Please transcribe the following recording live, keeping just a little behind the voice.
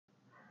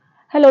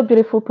Hello,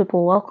 beautiful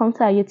people. Welcome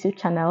to our YouTube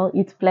channel.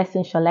 It's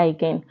Blessing Shola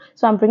again.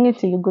 So I'm bringing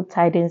to you good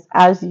tidings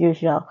as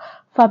usual.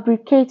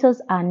 Fabricators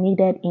are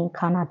needed in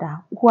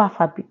Canada. Who are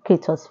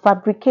fabricators?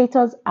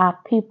 Fabricators are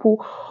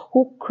people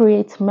who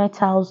create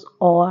metals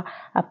or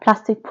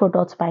plastic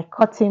products by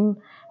cutting,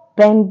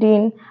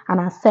 bending,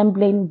 and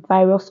assembling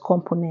various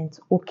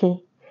components. Okay.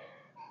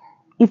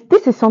 If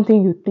this is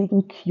something you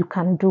think you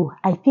can do,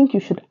 I think you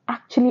should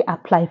actually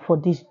apply for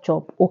this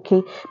job,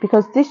 okay?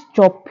 Because this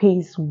job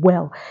pays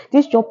well.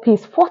 This job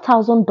pays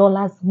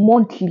 $4,000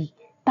 monthly.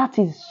 That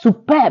is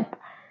superb.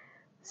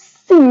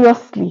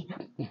 Seriously.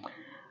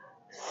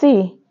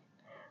 See,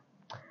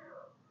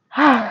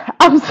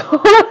 I'm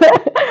so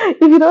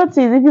if you don't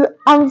see,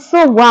 I'm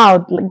so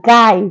wild,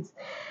 guys.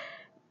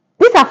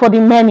 These are for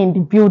the men in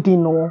the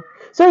building, no.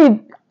 So if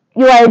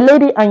you are a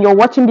lady and you're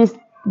watching this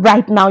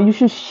right now, you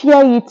should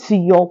share it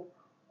to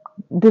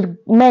the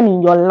men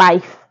in your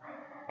life.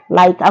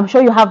 Like, I'm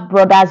sure you have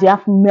brothers, you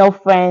have male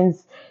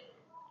friends.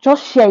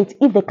 Just share it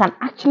if they can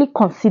actually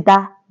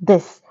consider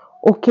this.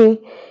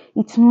 Okay,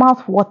 it's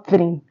mouth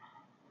watering.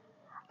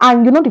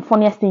 And you know the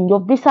funniest thing,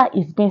 your visa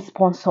is being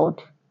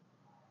sponsored.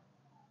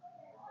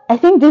 I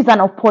think this is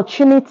an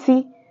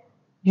opportunity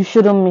you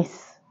shouldn't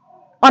miss.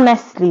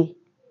 Honestly,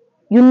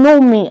 you know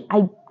me,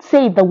 I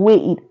say it the way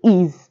it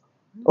is.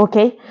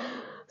 Okay,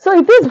 so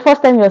if this is the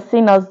first time you're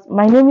seeing us,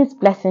 my name is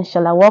Blessing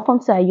Shola. Welcome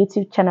to our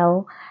YouTube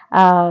channel.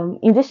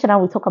 In this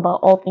channel, we talk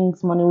about all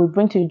things money. We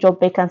bring to you job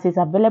vacancies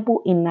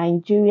available in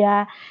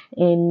Nigeria,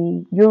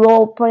 in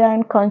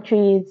European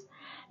countries,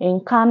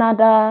 in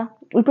Canada.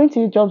 We bring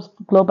to you jobs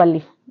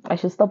globally. I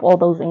should stop all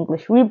those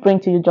English. We bring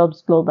to you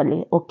jobs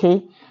globally,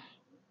 okay?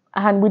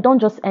 And we don't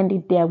just end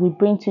it there. We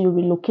bring to you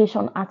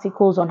relocation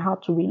articles on how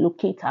to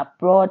relocate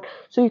abroad.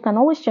 So you can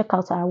always check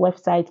out our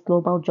website,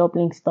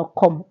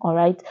 globaljoblinks.com. All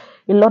right.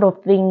 A lot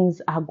of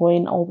things are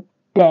going on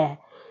there.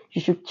 You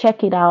should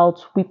check it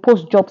out. We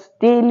post jobs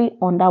daily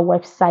on that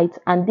website,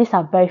 and these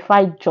are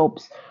verified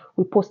jobs.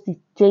 We post it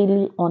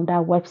daily on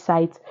that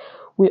website.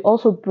 We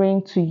also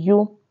bring to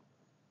you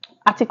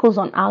articles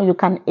on how you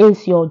can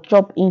ace your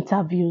job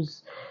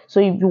interviews. So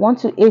if you want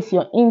to ace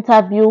your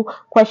interview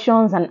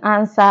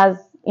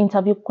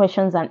interview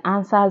questions and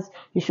answers,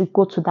 you should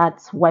go to that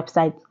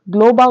website,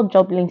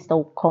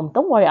 globaljoblinks.com.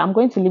 Don't worry, I'm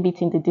going to leave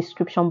it in the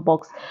description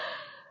box.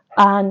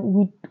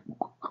 And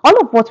all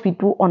of what we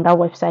do on that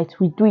website,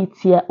 we do it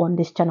here on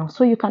this channel.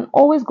 So you can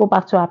always go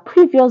back to our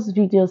previous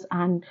videos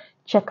and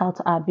check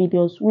out our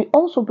videos. We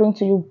also bring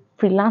to you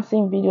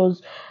freelancing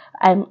videos,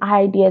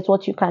 ideas,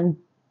 what you can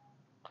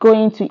go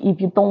into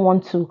if you don't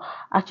want to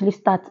actually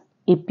start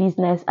a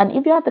business. And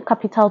if you have the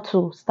capital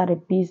to start a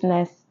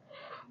businesses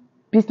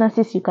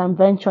you can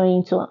venture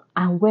into,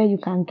 and where you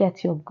can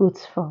get your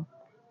goods from.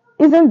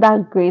 Isn't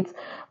that great?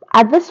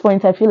 At this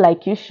point, I feel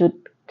like you should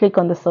click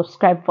on the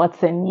subscribe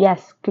button.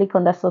 Yes, click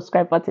on the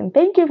subscribe button.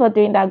 Thank you for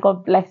doing that.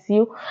 God bless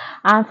you.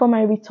 And for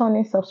my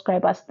returning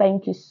subscribers,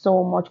 thank you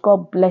so much.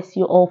 God bless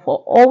you all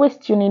for always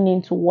tuning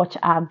in to watch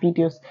our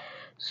videos.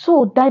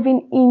 So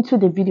diving into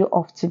the video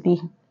of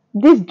today,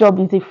 this job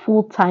is a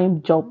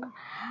full-time job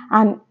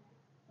and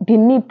they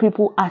need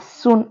people as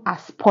soon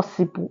as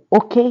possible.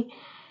 Okay,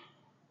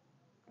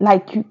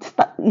 like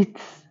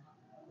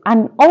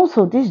and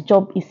also this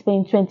job is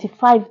paying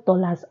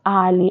 $25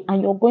 hourly,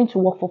 and you're going to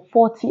work for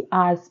 40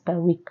 hours per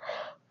week.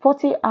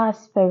 40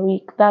 hours per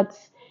week,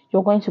 that's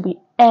you're going to be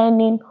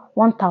earning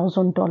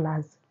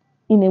 $1,000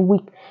 in a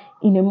week.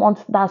 In a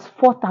month, that's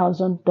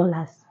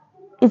 $4,000.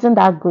 Isn't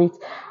that great?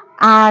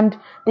 And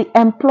the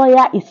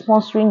employer is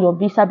sponsoring your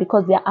visa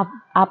because they have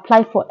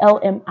applied for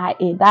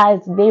LMIA, that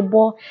is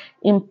Labor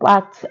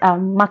Impact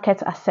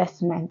Market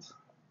Assessment.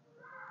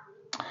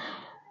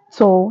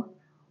 So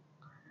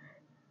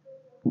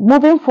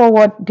moving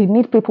forward, they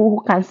need people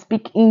who can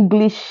speak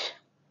English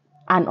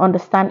and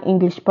understand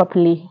English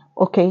properly.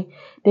 Okay,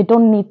 they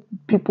don't need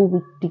people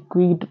with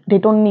degree. They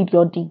don't need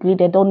your degree.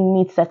 They don't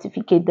need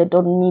certificate. They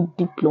don't need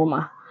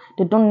diploma.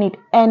 They don't need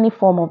any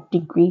form of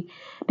degree.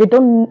 They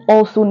don't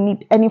also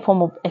need any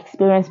form of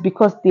experience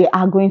because they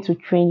are going to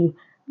train you.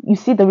 You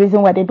see the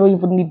reason why they don't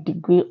even need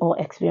degree or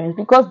experience,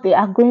 because they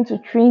are going to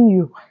train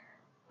you.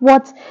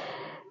 What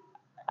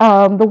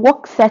the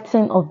work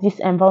setting of this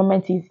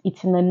environment is,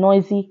 it's in a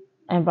noisy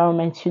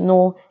environment. You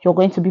know, you're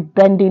going to be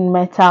bending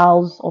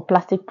metals or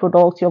plastic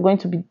products. You're going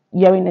to be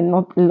hearing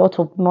a lot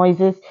of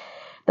noises.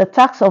 The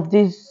tasks of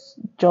this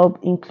job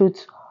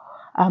includes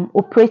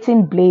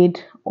operating blade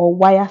or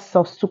wire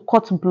saws to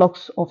cut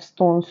blocks of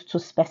stones to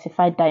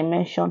specified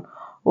dimension,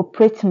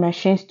 operate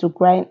machines to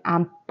grind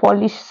and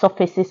polish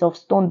surfaces of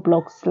stone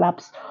blocks,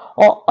 slabs,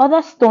 or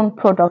other stone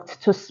products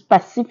to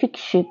specific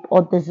shape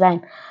or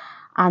design,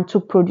 and to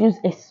produce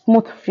a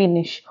smooth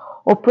finish.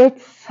 Operate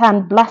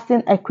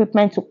sandblasting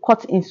equipment to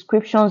cut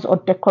inscriptions or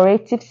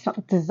decorative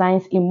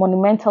designs in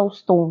monumental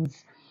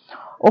stones.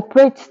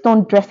 Operate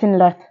stone dressing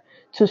lathe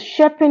to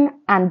sharpen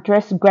and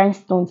dress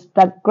grindstones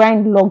that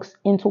grind logs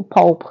into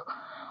pulp.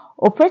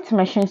 Operate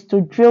machines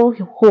to drill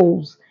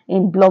holes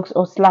in blocks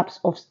or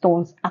slabs of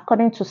stones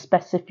according to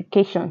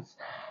specifications.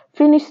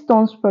 Finish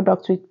stones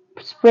products with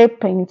spray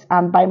paint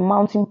and by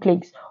mounting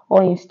plaques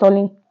or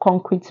installing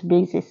concrete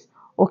bases.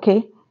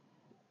 Okay,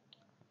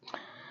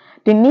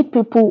 they need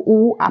people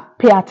who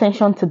pay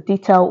attention to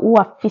detail, who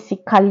are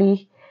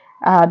physically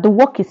the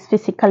work is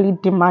physically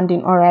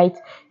demanding. All right,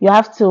 you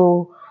have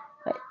to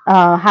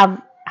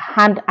have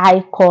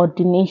hand-eye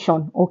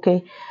coordination.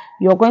 Okay,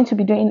 you're going to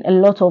be doing a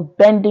lot of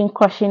bending,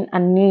 crushing,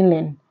 and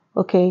kneeling.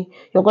 Okay,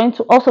 you're going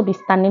to also be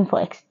standing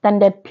for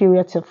extended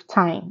periods of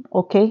time.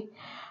 Okay,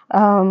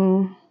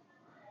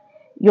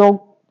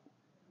 your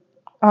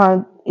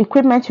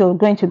equipment, you're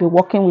going to be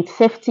working with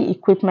safety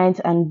equipment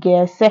and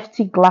gear,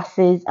 safety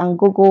glasses and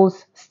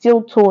goggles,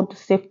 steel-toed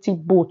safety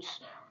boots.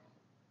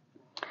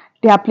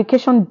 The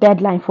application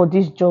deadline for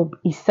this job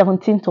is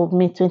 17th of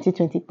May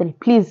 2023.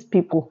 Please,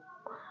 people,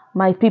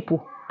 my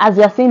people, as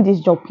you are seeing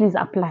this job, please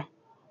apply.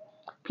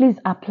 Please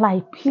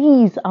apply.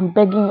 Please, I'm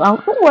begging you.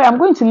 Don't worry, I'm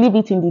going to leave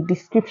it in the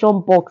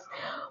description box.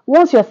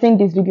 Once you're seeing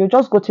this video,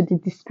 just go to the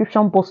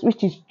description box,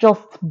 which is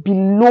just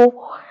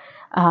below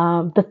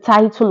the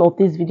title of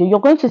this video. You're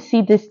going to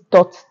see this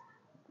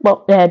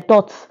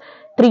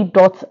three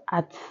dots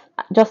at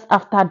just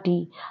after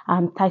the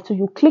title.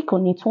 You click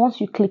on it. Once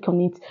you click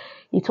on it,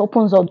 it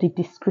opens up the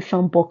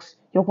description box.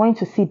 You're going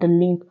to see the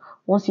link.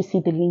 Once you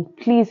see the link,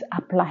 please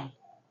apply.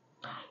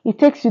 It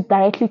takes you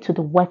directly to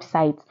the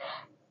website.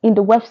 In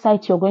the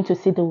website, you're going to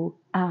see the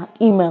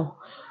email.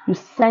 You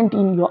send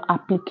in your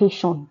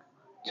application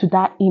to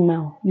that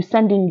email. You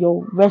send in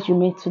your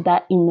resume to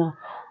that email.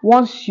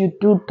 Once you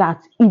do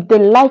that, if they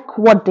like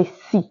what they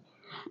see,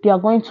 they are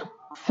going to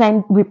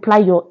reply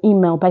your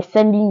email by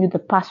sending you the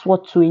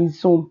password to a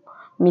Zoom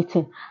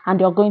meeting, and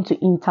they are going to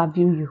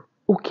interview you.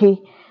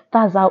 Okay,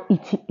 that's how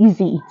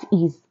easy it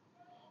is.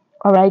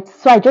 All right,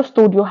 so I just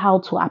told you how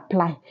to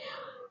apply.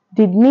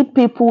 They need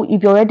people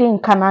if you're already in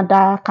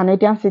Canada,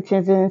 Canadian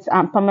citizens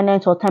and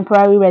permanent or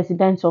temporary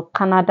residents of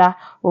Canada,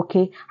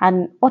 okay,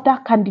 and other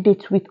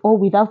candidates with or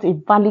without a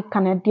valid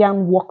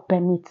Canadian work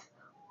permit.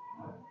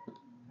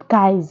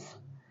 Guys,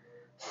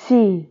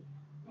 see,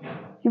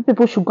 you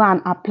people should go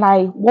and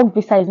apply. Work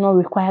visa is not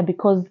required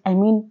because, I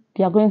mean,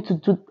 they are going to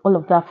do all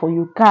of that for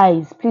you.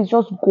 Guys, please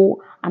just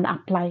go and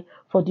apply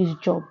for this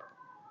job.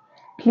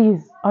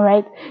 Please, all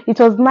right? It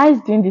was nice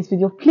doing this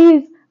video.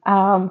 Please,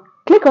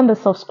 click on the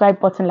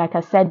subscribe button like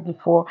I said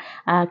before.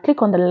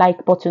 Click on the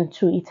like button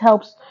too. It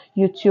helps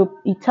YouTube.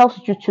 It tells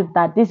YouTube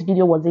that this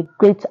video was a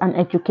great and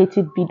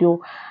educative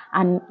video,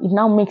 and it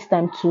now makes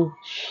them to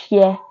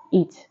share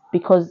it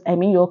because, I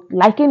mean, you're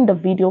liking the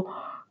video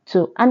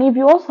too. And if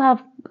you also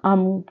have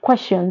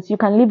questions, you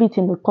can leave it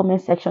in the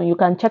comment section. You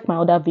can check my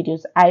other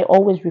videos. I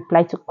always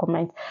reply to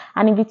comments.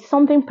 And if it's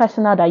something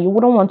personal that you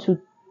wouldn't want to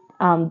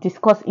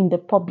discuss in the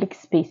public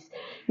space,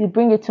 you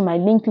bring it to my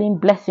LinkedIn,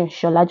 Blessing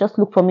Shola. Just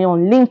look for me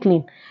on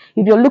LinkedIn.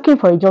 If you're looking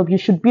for a job, you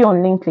should be on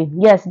LinkedIn.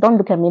 Yes, don't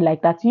look at me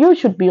like that. You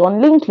should be on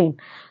LinkedIn.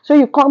 So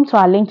you come to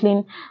our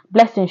LinkedIn,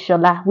 Blessing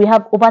Shola. We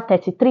have over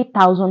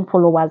 33,000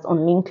 followers on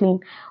LinkedIn.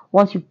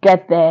 Once you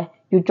get there,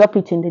 you drop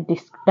it in the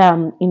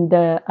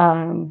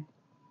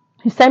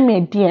you send me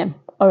a DM.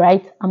 All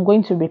right, I'm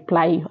going to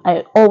reply you.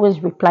 I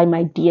always reply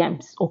my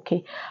DMs.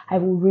 Okay, I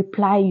will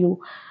reply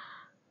you.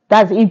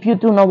 That's if you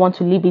do not want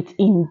to leave it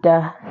in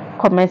the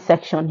comment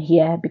section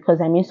here, because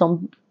I mean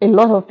a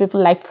lot of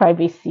people like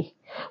privacy.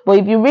 But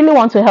if you really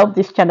want to help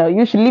this channel,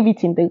 you should leave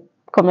it in the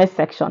comment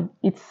section.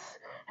 It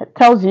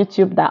tells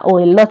YouTube that, oh,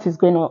 a lot is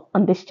going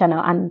on this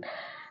channel, and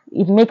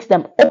it makes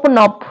them open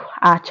up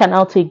our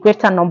channel to a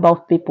greater number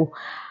of people.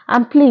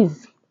 And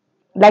please,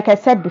 like I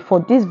said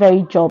before, this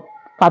very job,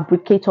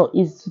 Fabricator,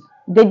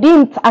 they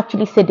didn't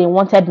actually say they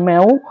wanted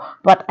male,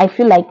 but I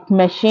feel like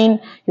machine,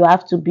 you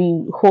have to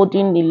be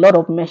holding a lot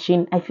of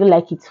machine. I feel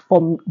like it's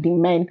for the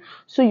men.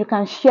 So you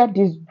can share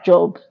this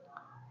job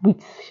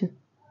with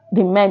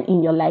the men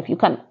in your life. You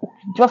can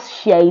just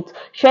share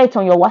it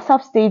on your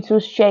WhatsApp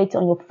status, share it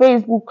on your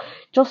Facebook.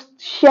 Just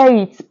share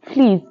it,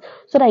 please,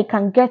 so that it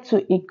can get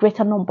to a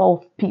greater number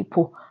of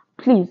people.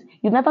 Please,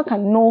 you never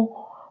can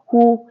know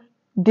who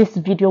this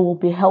video will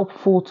be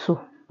helpful to.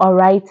 All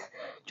right,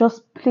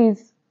 just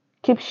please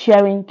keep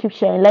sharing,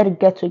 let it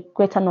get to a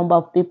greater number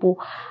of people,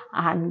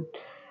 and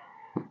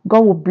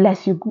God will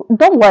bless you.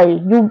 Don't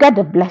worry, you'll get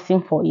the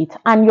blessing for it,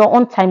 and your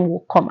own time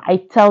will come. I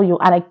tell you,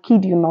 and I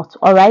kid you not.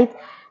 All right,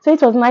 so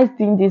it was nice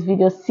doing this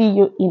video. See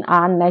you in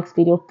our next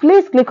video.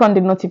 Please click on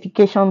the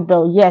notification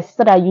bell, yes,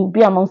 so that you'll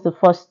be amongst the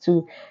first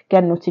to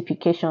get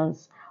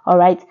notifications. All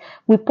right,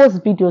 we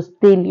post videos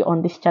daily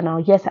on this channel.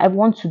 Yes, I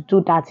want to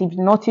do that. If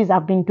you notice,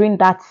 I've been doing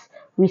that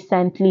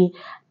recently,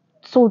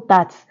 so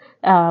that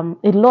a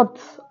lot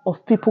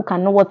of people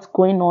can know what's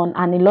going on,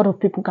 and a lot of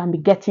people can be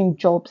getting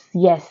jobs.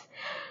 Yes,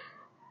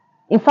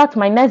 in fact,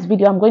 my next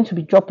video, I'm going to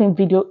be dropping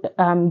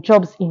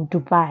jobs in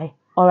Dubai.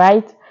 All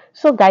right,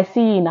 so guys,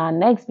 see you in our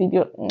next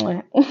video.